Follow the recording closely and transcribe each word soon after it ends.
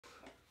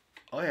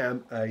I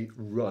am a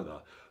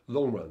runner.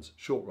 Long runs,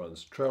 short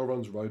runs, trail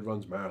runs, road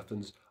runs,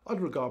 marathons. I'd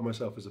regard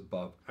myself as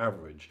above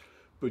average.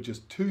 But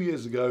just 2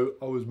 years ago,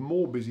 I was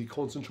more busy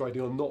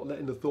concentrating on not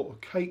letting the thought of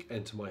cake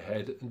enter my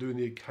head and doing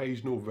the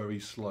occasional very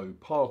slow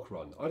park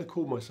run. I'd have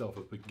called myself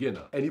a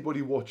beginner.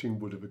 Anybody watching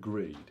would have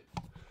agreed.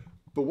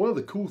 But one of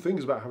the cool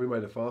things about having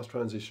made a fast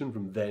transition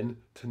from then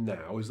to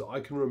now is that I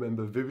can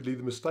remember vividly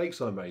the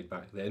mistakes I made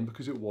back then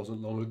because it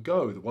wasn't long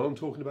ago. The one I'm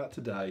talking about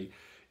today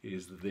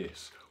is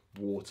this: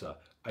 water,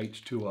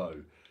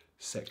 H2O,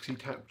 sexy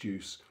tap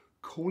juice.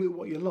 Call it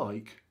what you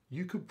like,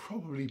 you could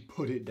probably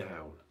put it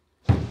down.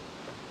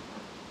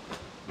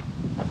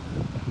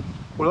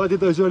 When I did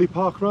those early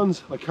park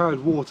runs, I carried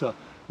water,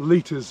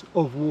 litres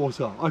of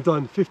water. I've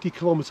done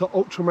 50-kilometre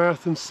ultra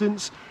marathons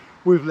since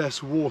with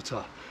less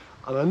water.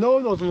 And I know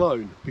I'm not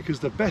alone, because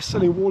the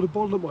best-selling water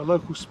bottle at my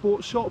local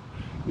sports shop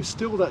is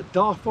still that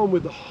daft one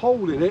with the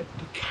hole in it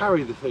to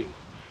carry the thing.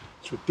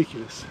 It's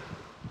ridiculous.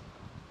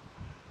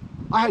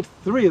 I had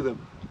 3 of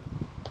them.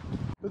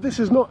 But this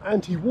is not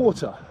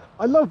anti-water.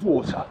 I love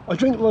water. I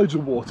drink loads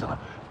of water.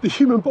 The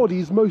human body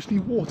is mostly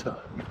water.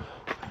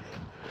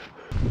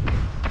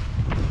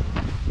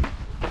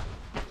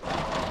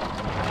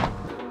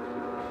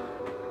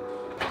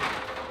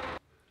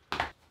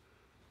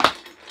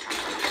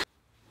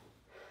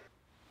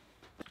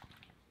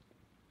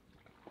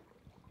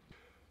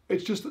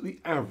 It's just that the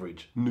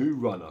average new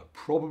runner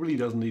probably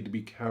doesn't need to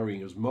be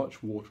carrying as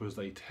much water as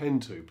they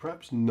tend to,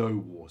 perhaps no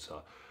water.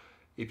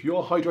 If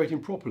you're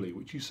hydrating properly,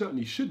 which you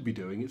certainly should be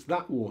doing, it's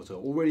that water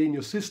already in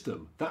your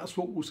system. That's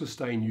what will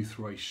sustain you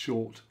through a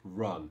short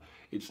run.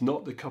 It's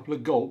not the couple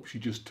of gulps you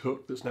just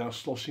took that's now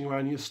sloshing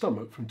around in your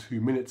stomach from 2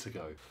 minutes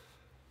ago.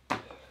 And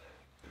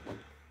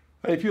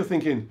if you're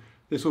thinking,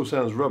 this all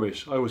sounds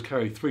rubbish, I always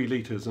carry 3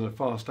 litres and a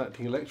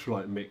fast-acting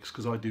electrolyte mix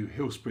because I do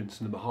hill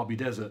sprints in the Mojave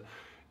Desert.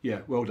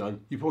 Yeah, well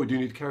done. You probably do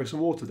need to carry some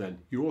water then.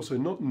 You're also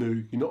not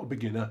new, you're not a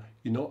beginner,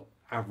 you're not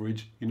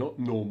average, you're not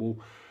normal,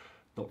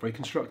 not very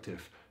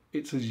constructive.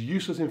 It's as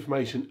useless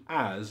information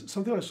as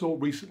something I saw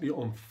recently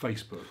on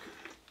Facebook.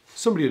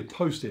 Somebody had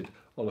posted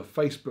on a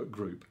Facebook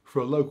group for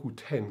a local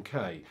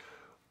 10K,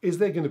 is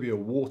there going to be a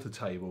water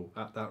table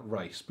at that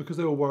race? Because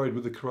they were worried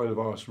with the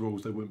coronavirus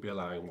rules they wouldn't be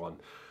allowing one.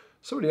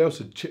 Somebody else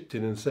had chipped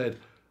in and said,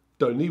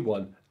 don't need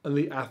one.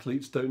 Elite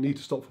athletes don't need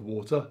to stop for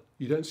water.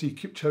 You don't see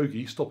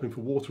Kipchoge stopping for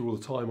water all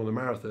the time on a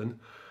marathon.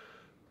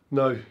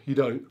 No, you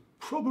don't.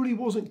 Probably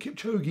wasn't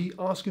Kipchoge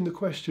asking the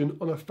question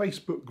on a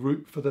Facebook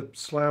group for the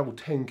Slough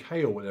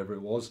 10K or whatever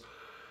it was.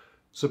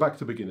 So back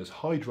to beginners,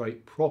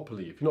 hydrate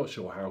properly. If you're not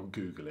sure how,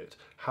 Google it.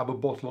 Have a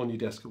bottle on your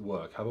desk at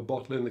work, have a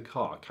bottle in the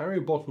car, carry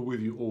a bottle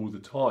with you all the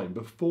time.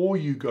 Before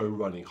you go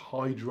running,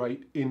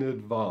 hydrate in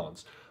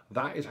advance.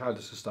 That is how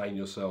to sustain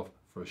yourself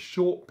for a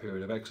short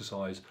period of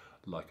exercise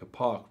like a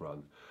park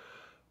run.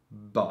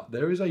 But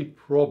there is a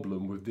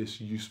problem with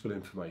this useful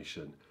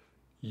information.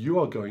 You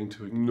are going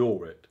to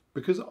ignore it,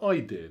 because I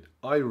did.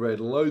 I read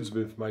loads of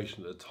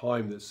information at the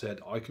time that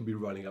said I could be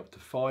running up to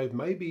 5,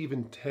 maybe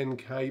even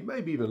 10K,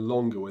 maybe even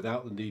longer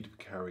without the need of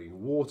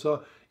carrying water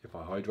if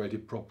I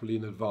hydrated properly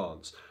in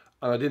advance.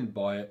 And I didn't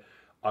buy it.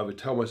 I would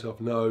tell myself,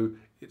 no,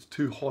 it's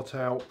too hot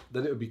out,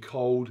 then it would be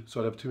cold, so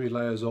I'd have too many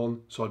layers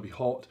on, so I'd be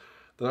hot.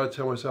 Then I'd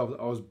tell myself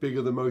that I was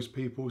bigger than most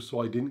people,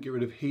 so I didn't get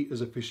rid of heat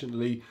as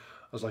efficiently.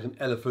 I was like an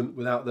elephant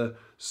without the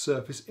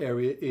surface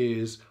area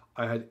ears.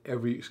 I had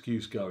every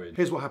excuse going.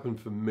 Here's what happened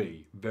for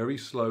me. Very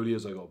slowly,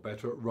 as I got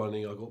better at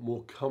running, I got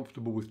more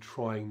comfortable with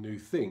trying new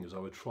things. I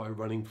would try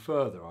running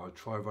further, I would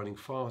try running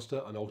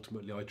faster, and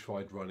ultimately I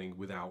tried running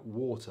without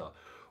water.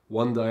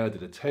 One day I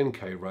did a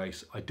 10K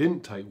race, I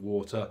didn't take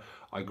water,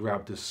 I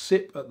grabbed a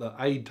sip at the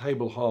aid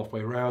table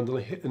halfway around and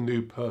I hit a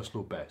new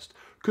personal best.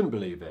 Couldn't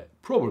believe it.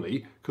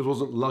 Probably because I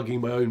wasn't lugging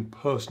my own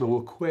personal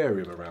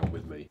aquarium around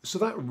with me. So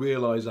that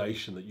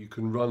realization that you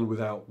can run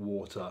without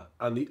water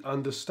and the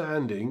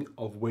understanding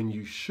of when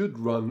you should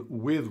run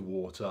with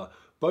water,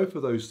 both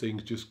of those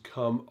things just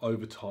come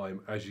over time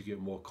as you get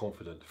more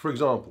confident. For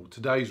example,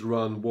 today's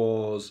run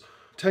was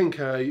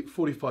 10K,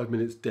 45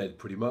 minutes dead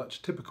pretty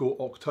much. Typical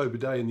October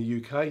day in the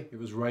UK. It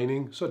was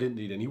raining, so I didn't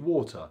need any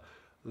water.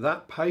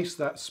 That pace,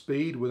 that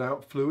speed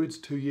without fluids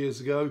 2 years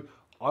ago,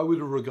 I would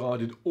have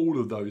regarded all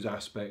of those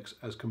aspects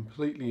as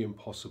completely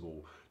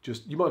impossible.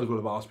 You might as well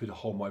have asked me to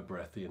hold my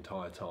breath the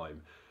entire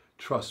time.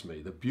 Trust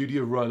me, the beauty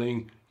of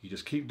running, you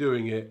just keep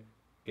doing it,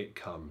 it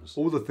comes.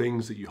 All the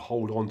things that you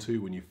hold on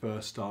to when you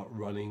first start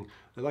running,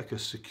 they're like a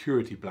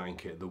security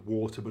blanket, the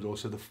water, but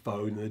also the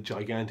phone and the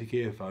gigantic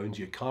earphones.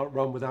 You can't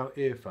run without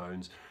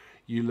earphones.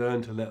 You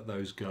learn to let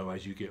those go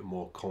as you get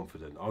more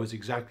confident. I was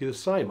exactly the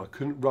same. I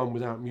couldn't run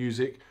without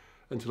music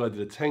until I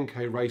did a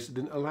 10K race that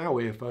didn't allow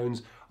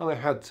earphones, and I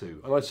had to.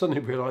 And I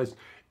suddenly realized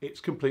it's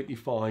completely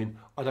fine.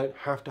 I don't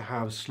have to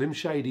have Slim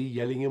Shady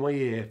yelling in my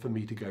ear for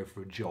me to go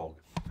for a jog.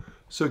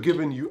 So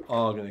given you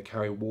are going to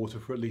carry water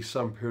for at least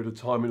some period of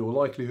time in all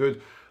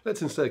likelihood,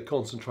 let's instead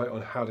concentrate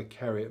on how to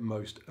carry it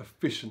most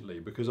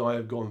efficiently, because I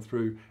have gone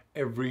through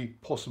every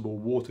possible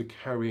water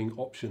carrying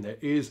option there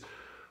is.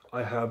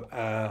 I have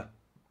a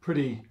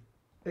pretty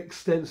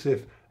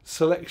extensive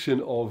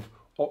selection of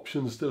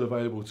options still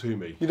available to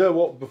me. You know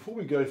what, before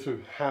we go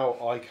through how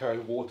I carry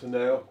water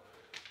now,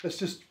 let's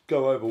just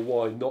go over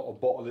why not a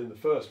bottle in the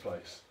first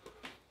place.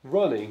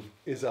 Running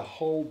is a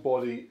whole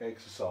body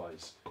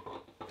exercise.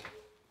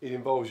 It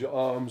involves your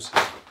arms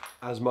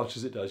as much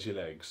as it does your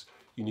legs.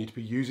 You need to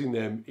be using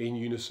them in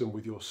unison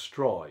with your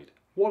stride.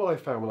 What I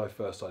found when I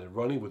first started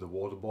running with a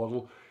water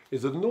bottle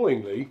is that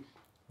annoyingly,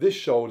 this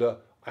shoulder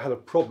I had a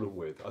problem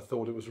with. I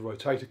thought it was a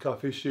rotator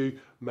cuff issue,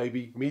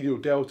 maybe medial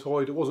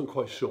deltoid, I wasn't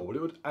quite sure, but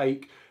it would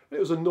ache. And it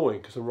was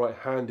annoying because I'm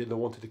right-handed and I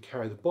wanted to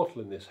carry the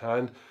bottle in this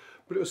hand,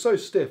 but it was so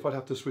stiff I'd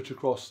have to switch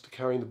across to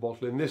carrying the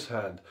bottle in this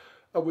hand,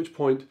 at which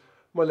point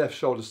my left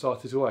shoulder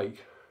started to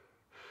ache.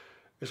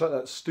 It's like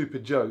that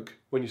stupid joke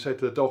when you say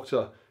to the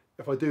doctor,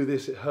 if I do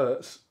this it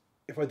hurts,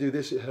 if I do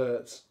this it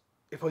hurts,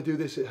 if I do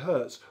this it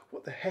hurts.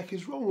 What the heck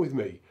is wrong with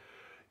me?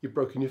 You've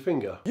broken your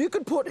finger. You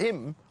could put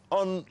him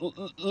on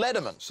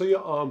Letterman. So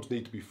your arms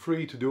need to be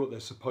free to do what they're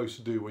supposed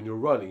to do when you're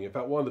running. In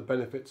fact, one of the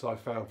benefits I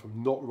found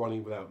from not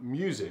running without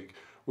music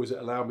was it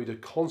allowed me to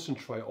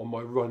concentrate on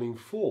my running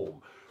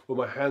form. With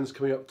my hands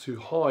coming up too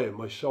high and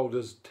my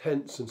shoulders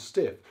tense and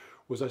stiff,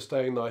 was I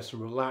staying nice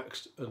and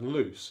relaxed and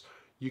loose?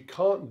 You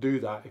can't do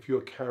that if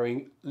you're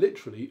carrying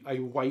literally a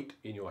weight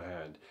in your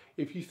hand.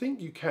 If you think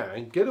you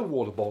can, get a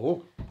water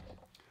bottle,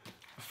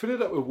 fill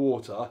it up with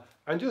water,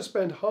 and just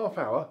spend half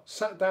hour,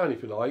 sat down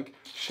if you like,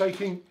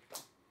 shaking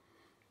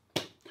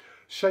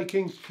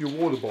your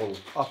water bottle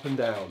up and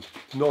down,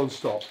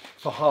 non-stop,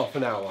 for half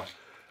an hour,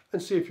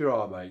 and see if your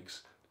arm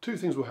aches. Two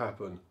things will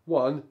happen.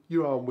 One,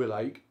 your arm will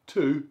ache.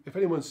 Two, if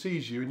anyone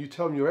sees you and you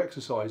tell them you're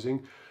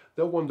exercising,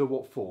 they'll wonder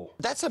what for.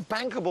 That's a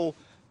bankable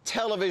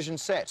television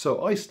set.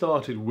 So I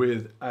started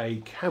with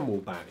a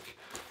Camelbak.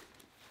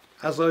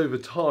 As over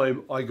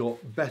time I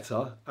got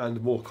better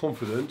and more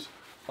confident,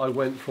 I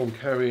went from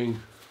carrying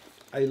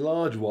a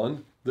large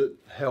one that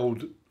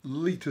held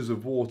litres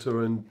of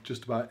water and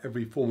just about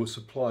every form of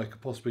supply I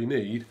could possibly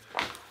need,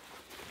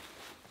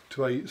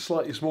 to a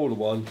slightly smaller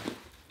one,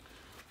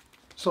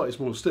 slightly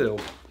smaller still,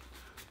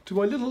 to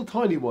my little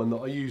tiny one that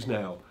I use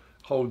now.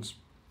 Holds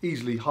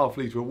easily half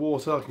a litre of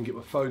water, I can get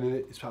my phone in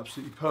it, it's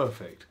absolutely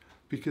perfect.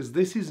 Because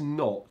this is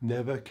not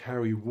never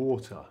carry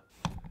water.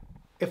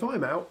 If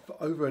I'm out for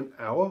over an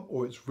hour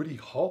or it's really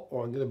hot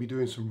or I'm going to be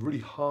doing some really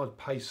hard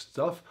paced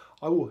stuff,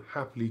 I will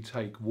happily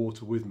take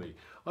water with me.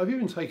 I've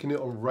even taken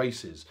it on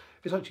races.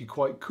 It's actually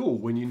quite cool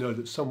when you know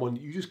that someone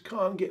you just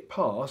can't get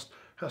past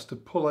has to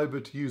pull over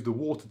to use the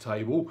water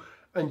table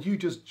and you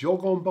just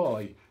jog on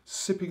by,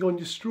 sipping on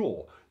your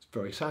straw. It's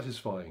very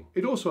satisfying.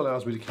 It also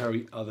allows me to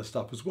carry other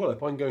stuff as well.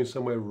 If I'm going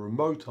somewhere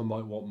remote, I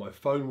might want my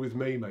phone with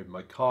me, maybe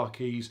my car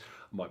keys,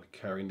 I might be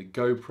carrying the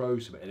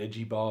GoPro, some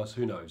energy bars,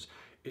 who knows.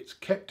 It's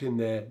kept in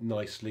there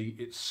nicely.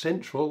 It's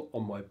central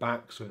on my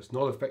back, so it's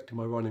not affecting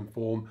my running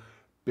form.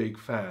 Big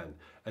fan.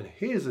 And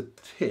here's a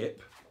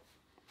tip.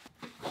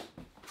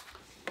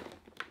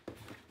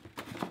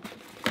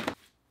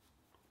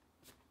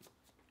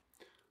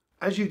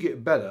 As you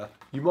get better,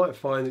 you might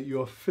find that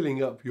you're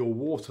filling up your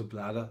water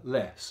bladder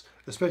less,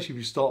 especially if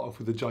you start off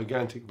with a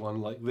gigantic one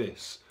like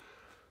this.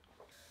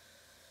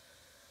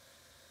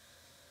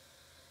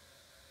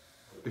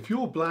 If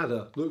your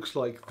bladder looks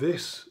like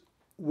this,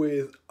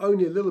 with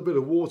only a little bit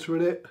of water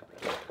in it,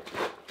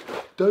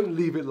 don't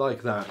leave it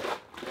like that,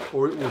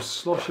 or it will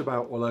slosh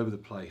about all over the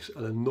place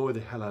and annoy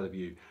the hell out of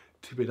you.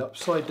 Tip it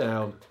upside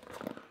down,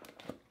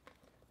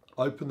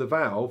 open the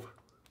valve,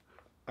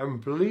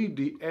 and bleed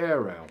the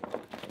air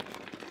out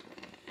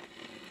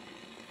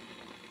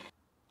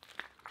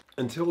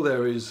until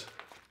there is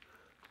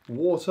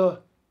water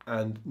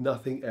and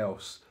nothing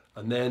else,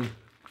 and then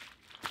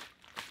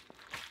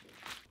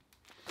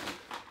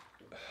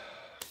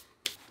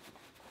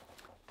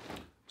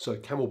so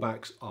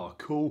Camelbaks are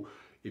cool.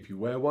 If you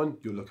wear one,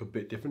 you'll look a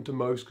bit different to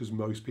most because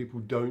most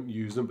people don't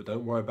use them, but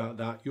don't worry about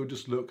that. You'll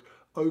just look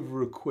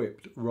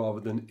over-equipped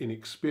rather than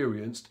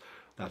inexperienced.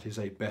 That is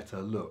a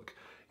better look.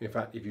 In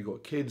fact, if you've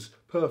got kids,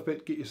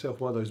 perfect. Get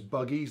yourself one of those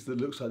buggies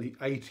that looks like the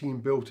A-Team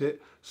built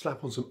it.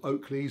 Slap on some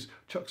Oakleys,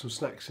 chuck some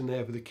snacks in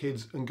there for the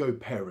kids and go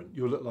parent.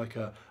 You'll look like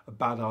a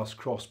badass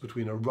cross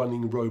between a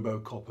running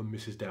Robocop and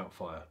Mrs.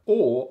 Doubtfire.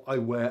 Or I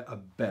wear a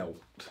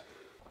belt.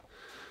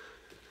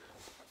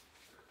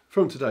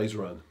 From today's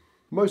run.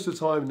 Most of the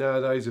time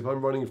nowadays, if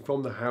I'm running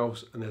from the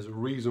house and there's a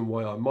reason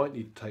why I might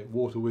need to take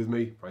water with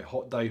me, for a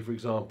hot day for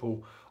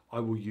example, I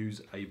will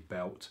use a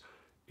belt.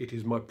 It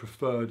is my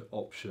preferred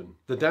option.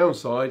 The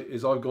downside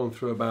is I've gone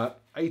through about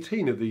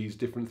 18 of these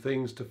different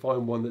things to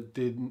find one that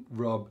didn't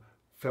rub,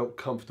 felt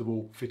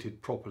comfortable,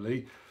 fitted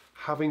properly.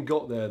 Having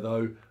got there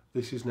though,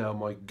 this is now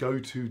my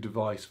go-to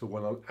device for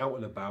when I'm out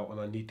and about and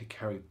I need to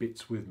carry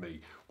bits with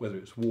me, whether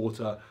it's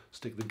water,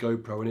 stick the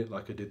GoPro in it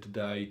like I did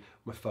today,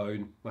 my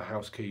phone, my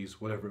house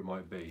keys, whatever it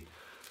might be.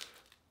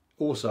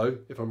 Also,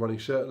 if I'm running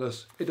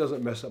shirtless, it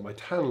doesn't mess up my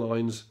tan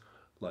lines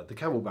like the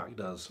Camelbak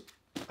does.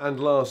 And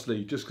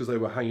lastly, just because they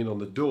were hanging on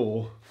the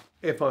door,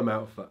 If I'm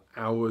out for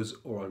hours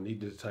or I'm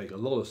needing to take a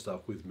lot of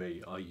stuff with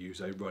me, I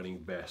use a running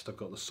vest. I've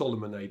got the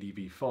Salomon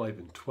ADV 5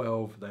 and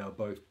 12. They are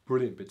both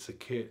brilliant bits of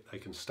kit. They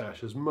can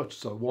stash as much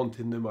as I want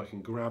in them. I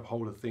can grab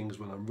hold of things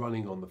when I'm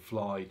running on the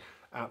fly.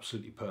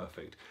 Absolutely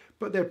perfect.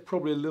 But they're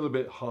probably a little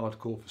bit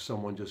hardcore for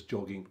someone just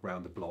jogging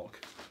around the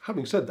block.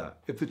 Having said that,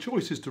 if the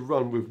choice is to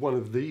run with one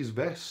of these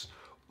vests,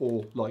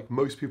 or like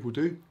most people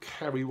do,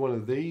 carry one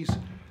of these,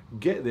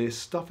 get this,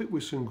 stuff it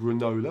with some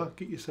granola,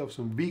 get yourself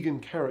some vegan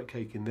carrot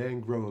cake in there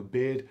and grow a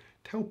beard.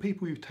 Tell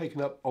people you've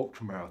taken up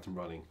ultramarathon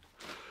running.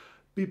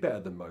 Be better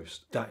than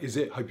most. That is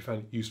it. Hope you found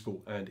it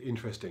useful and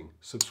interesting.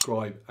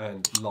 Subscribe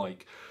and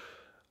like.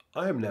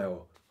 I am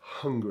now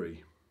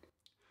hungry.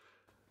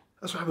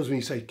 That's what happens when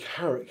you say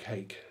carrot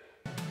cake.